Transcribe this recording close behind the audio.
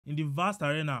In the vast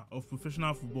arena of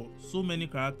professional football, so many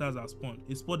characters are spawned,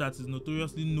 a sport that is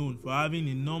notoriously known for having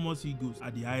enormous egos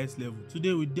at the highest level.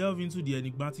 Today we delve into the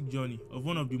enigmatic journey of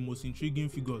one of the most intriguing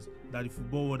figures that the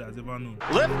football world has ever known.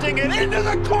 Lifting it into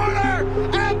the corner!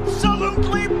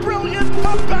 Absolutely brilliant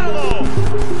from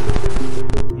Balotelli!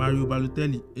 Mario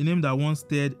Balotelli, a name that once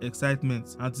stirred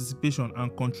excitement, anticipation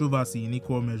and controversy in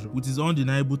equal measure. With his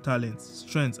undeniable talent,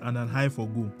 strength and an eye for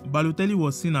goal, Balotelli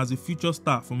was seen as a future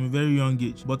star from a very young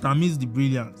age, but amidst the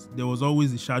brilliance, there was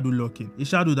always a shadow lurking, a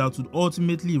shadow that would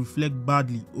ultimately reflect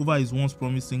badly over his once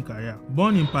promising career.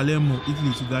 Born in Palermo,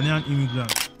 Italy to Ghanaian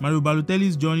immigrants, Mario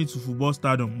Balotelli's journey to football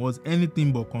stardom was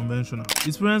anything but conventional.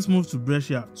 His parents moved to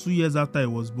Brescia 2 years after he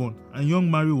was born, and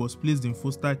young Mario was placed in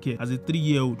foster care as a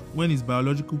 3-year-old when his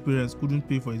biological parents couldn't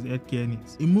pay for his healthcare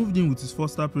needs. He moved in with his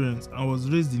foster parents and was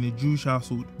raised in a Jewish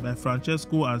household by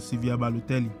Francesco and Silvia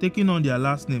Balotelli, taking on their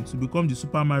last name to become the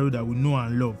Super Mario that we know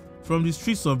and love. From the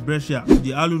streets of Brescia to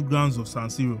the hallowed grounds of San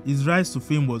Siro, his rise to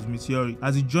fame was meteoric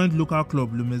as he joined local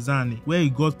club Lumezzane, where he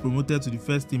got promoted to the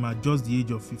first team at just the age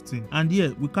of 15. And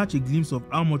here, we catch a glimpse of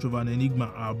how much of an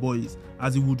enigma our boy is,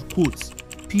 as he would, quote,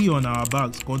 pee on our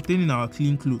bags containing our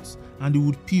clean clothes, and he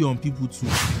would pee on people too,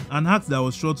 an act that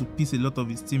was sure to piss a lot of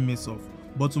his teammates off.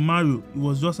 But to Mario, he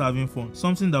was just having fun,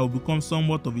 something that would become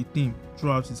somewhat of a theme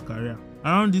throughout his career.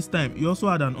 Around this time, he also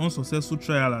had an unsuccessful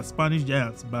trial at Spanish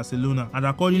giants Barcelona, and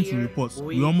according to reports,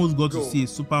 we almost got to see a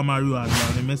Super Mario and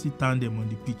Lionel Messi tandem on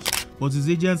the pitch, but his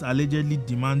agents allegedly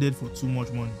demanded for too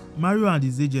much money. Mario and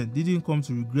his agent didn't come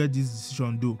to regret this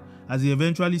decision though, as he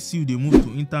eventually sealed a move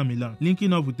to Inter Milan,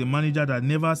 linking up with a manager that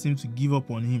never seemed to give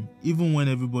up on him, even when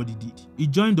everybody did. He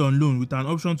joined on loan with an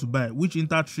option to buy, which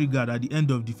Inter triggered at the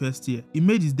end of the first year. He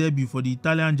made his debut for the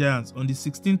Italian Giants on the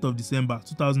 16th of December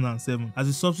 2007 as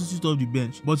a substitute off the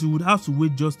bench, but he would have to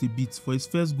wait just a bit for his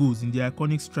first goals in the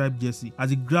iconic striped jersey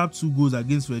as he grabbed 2 goals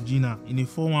against Regina in a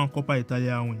 4-1 Coppa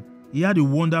Italia win. He had a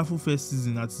wonderful first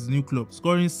season at his new club,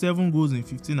 scoring 7 goals in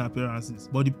 15 appearances,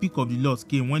 but the peak of the loss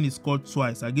came when he scored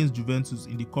twice against Juventus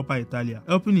in the Coppa Italia,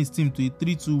 helping his team to a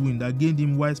 3-2 win that gained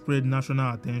him widespread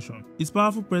national attention. His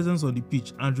powerful presence on the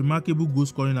pitch and remarkable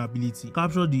goal-scoring ability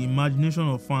captured the imagination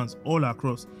of fans all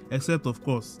across, except of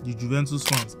course the Juventus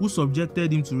fans, who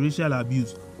subjected him to racial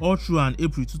abuse all through an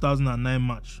April 2009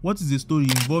 match. What is a story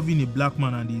involving a black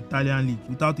man and the Italian league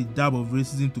without a dab of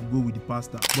racism to go with the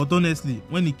pasta? But honestly,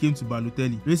 when it came to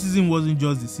Balotelli, racism wasn't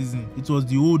just the seasoning, it was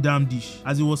the whole damn dish,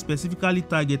 as he was specifically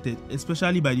targeted,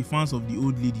 especially by the fans of the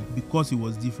old lady, because he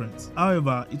was different.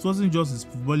 However, it wasn't just his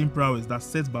footballing prowess that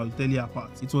set Balotelli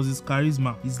apart, it was his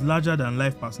charisma, his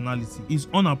larger-than-life personality, his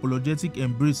unapologetic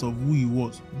embrace of who he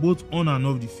was, both on and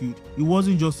off the field. He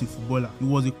wasn't just a footballer, he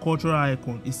was a cultural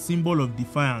icon, a symbol of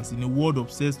defiance in a world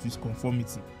obsessed with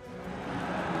conformity.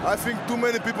 I think too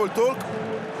many people talk,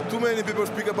 too many people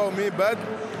speak about me bad,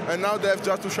 and now they have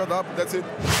just to shut up, that's it.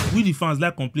 We the fans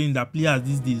like complaining that players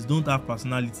these days don't have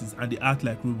personalities and they act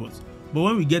like robots. But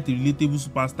when we get the relatable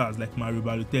superstars like Mario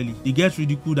Balotelli, they get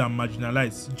ridiculed and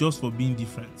marginalized just for being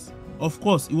different. Of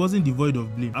course, he wasn't devoid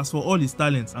of blame. As for all his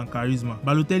talents and charisma,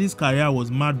 Balotelli's career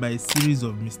was marred by a series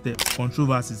of missteps,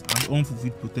 controversies and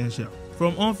unfulfilled potential.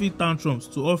 From on-field tantrums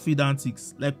to off-field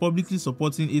antics, like publicly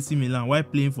supporting AC Milan while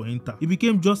playing for Inter, he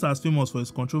became just as famous for his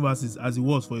controversies as he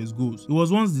was for his goals. He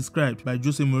was once described by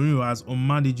Jose Mourinho as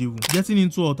unmanageable, getting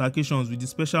into altercations with the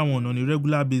special one on a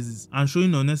regular basis and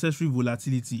showing unnecessary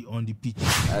volatility on the pitch.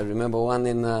 I remember one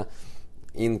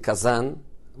in Kazan.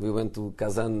 We went to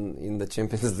Kazan in the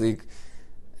Champions League,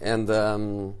 and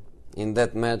in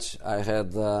that match I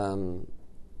had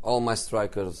all my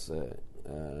strikers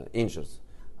injured.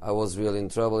 I was really in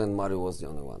trouble, and Mario was the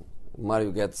only one.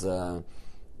 Mario gets a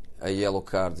yellow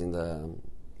card in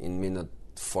minute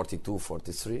 42,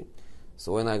 43.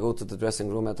 So when I go to the dressing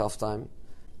room at halftime,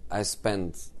 I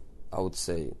spend, I would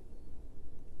say,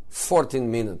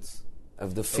 14 minutes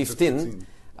of the 15.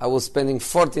 I was spending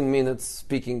 14 minutes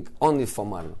speaking only for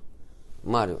Mario.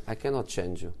 Mario, I cannot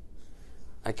change you.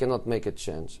 I cannot make a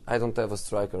change. I don't have a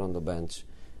striker on the bench.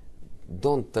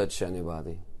 Don't touch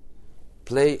anybody.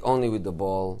 Play only with the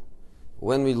ball.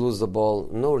 When we lose the ball,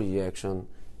 no reaction.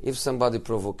 If somebody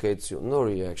provocates you, no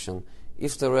reaction.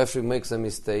 If the referee makes a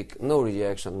mistake, no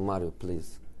reaction. Mario,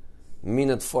 please.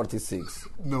 Minute 46.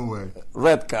 No way.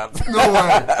 Red card. No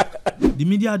way. The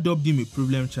media dubbed him a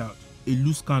problem child, a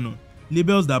loose cannon,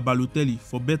 labels that Balotelli,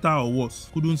 for better or worse,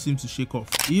 couldn't seem to shake off.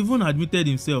 He even admitted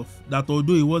himself that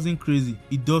although he wasn't crazy,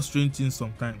 he does strange things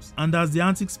sometimes. And as the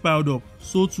antics piled up,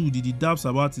 so too did the doubts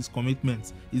about his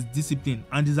commitment, his discipline,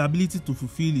 and his ability to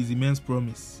fulfill his immense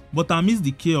promise. But amidst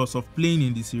the chaos of playing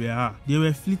in the Serie A, there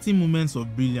were fleeting moments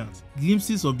of brilliance,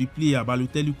 glimpses of the player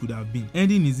Balotelli could have been,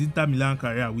 ending his Inter Milan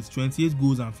career with 28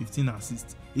 goals and 15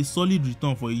 assists, a solid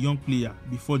return for a young player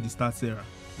before the start era.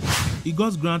 He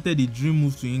got granted a dream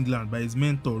move to England by his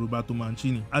mentor Roberto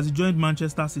Mancini as he joined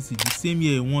Manchester City the same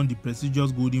year he won the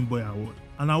prestigious Golden Boy Award,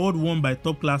 an award won by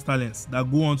top-class talents that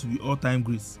go on to be all-time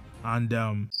greats.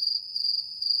 And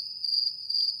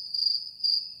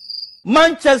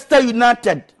Manchester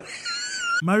United.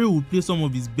 Mario would play some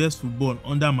of his best football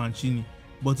under Mancini,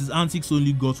 but his antics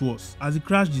only got worse as he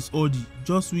crashed his Audi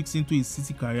just weeks into his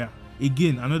City career.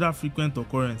 Again, another frequent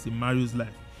occurrence in Mario's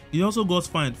life. He also got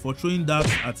fined for throwing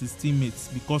darts at his teammates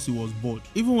because he was bored.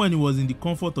 Even when he was in the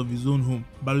comfort of his own home,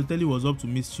 Balotelli was up to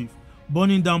mischief,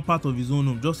 burning down part of his own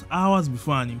home just hours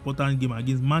before an important game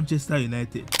against Manchester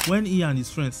United, when he and his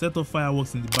friends set off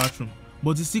fireworks in the bathroom.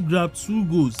 But he still grabbed 2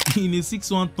 goals in a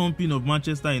 6-1 thumping of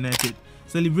Manchester United,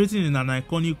 celebrating in an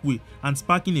iconic way and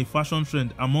sparking a fashion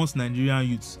trend amongst Nigerian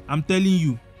youths. I'm telling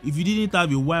you, if you didn't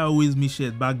have a "Why Always Me"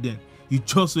 shirt back then, you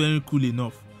just weren't cool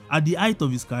enough. At the height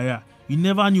of his career, he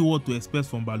never knew what to expect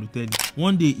from Balotelli.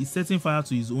 One day, he's setting fire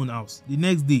to his own house. The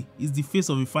next day, he's the face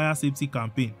of a fire safety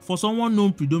campaign for someone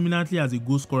known predominantly as a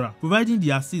goal scorer, providing the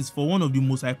assist for one of the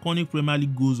most iconic Premier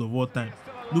League goals of all time.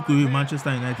 Look away,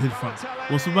 Manchester United fans.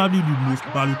 Was probably the most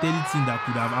Balotelli thing that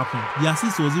could have happened. The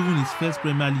assist was even his first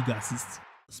Premier League assist.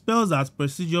 Spells at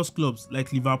prestigious clubs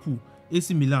like Liverpool,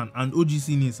 AC Milan, and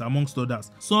OGC Nice, amongst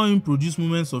others, saw him produce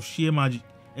moments of sheer magic,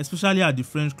 especially at the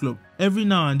French club. Every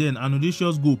now and then, an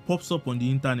audacious goal pops up on the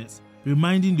internet,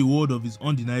 reminding the world of his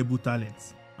undeniable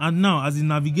talents. And now, as he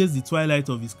navigates the twilight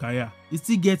of his career, he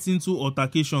still gets into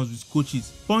altercations with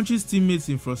coaches, punches teammates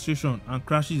in frustration, and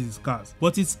crashes his cars.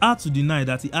 But it's hard to deny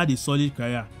that he had a solid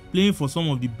career, playing for some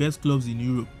of the best clubs in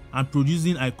Europe and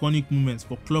producing iconic moments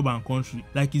for club and country,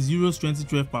 like his Euros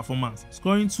 2012 performance,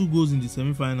 scoring 2 goals in the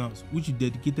semi-finals, which he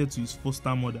dedicated to his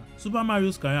foster mother. Super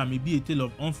Mario's career may be a tale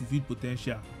of unfulfilled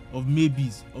potential, of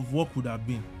maybes, of what could have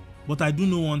been. But I do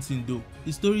know one thing though,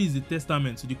 his story is a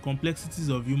testament to the complexities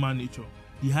of human nature,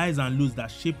 the highs and lows that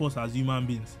shape us as human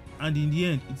beings, and in the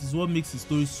end, it is what makes his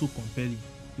story so compelling.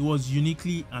 He was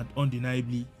uniquely and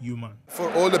undeniably human.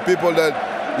 For all the people that,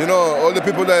 all the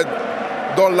people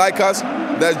that don't like us,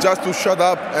 that's just to shut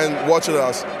up and watch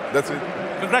us. That's it.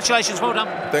 Congratulations, well done.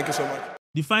 Thank you so much.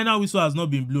 The final whistle has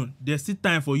not been blown. There's still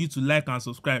time for you to like and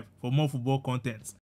subscribe for more football content.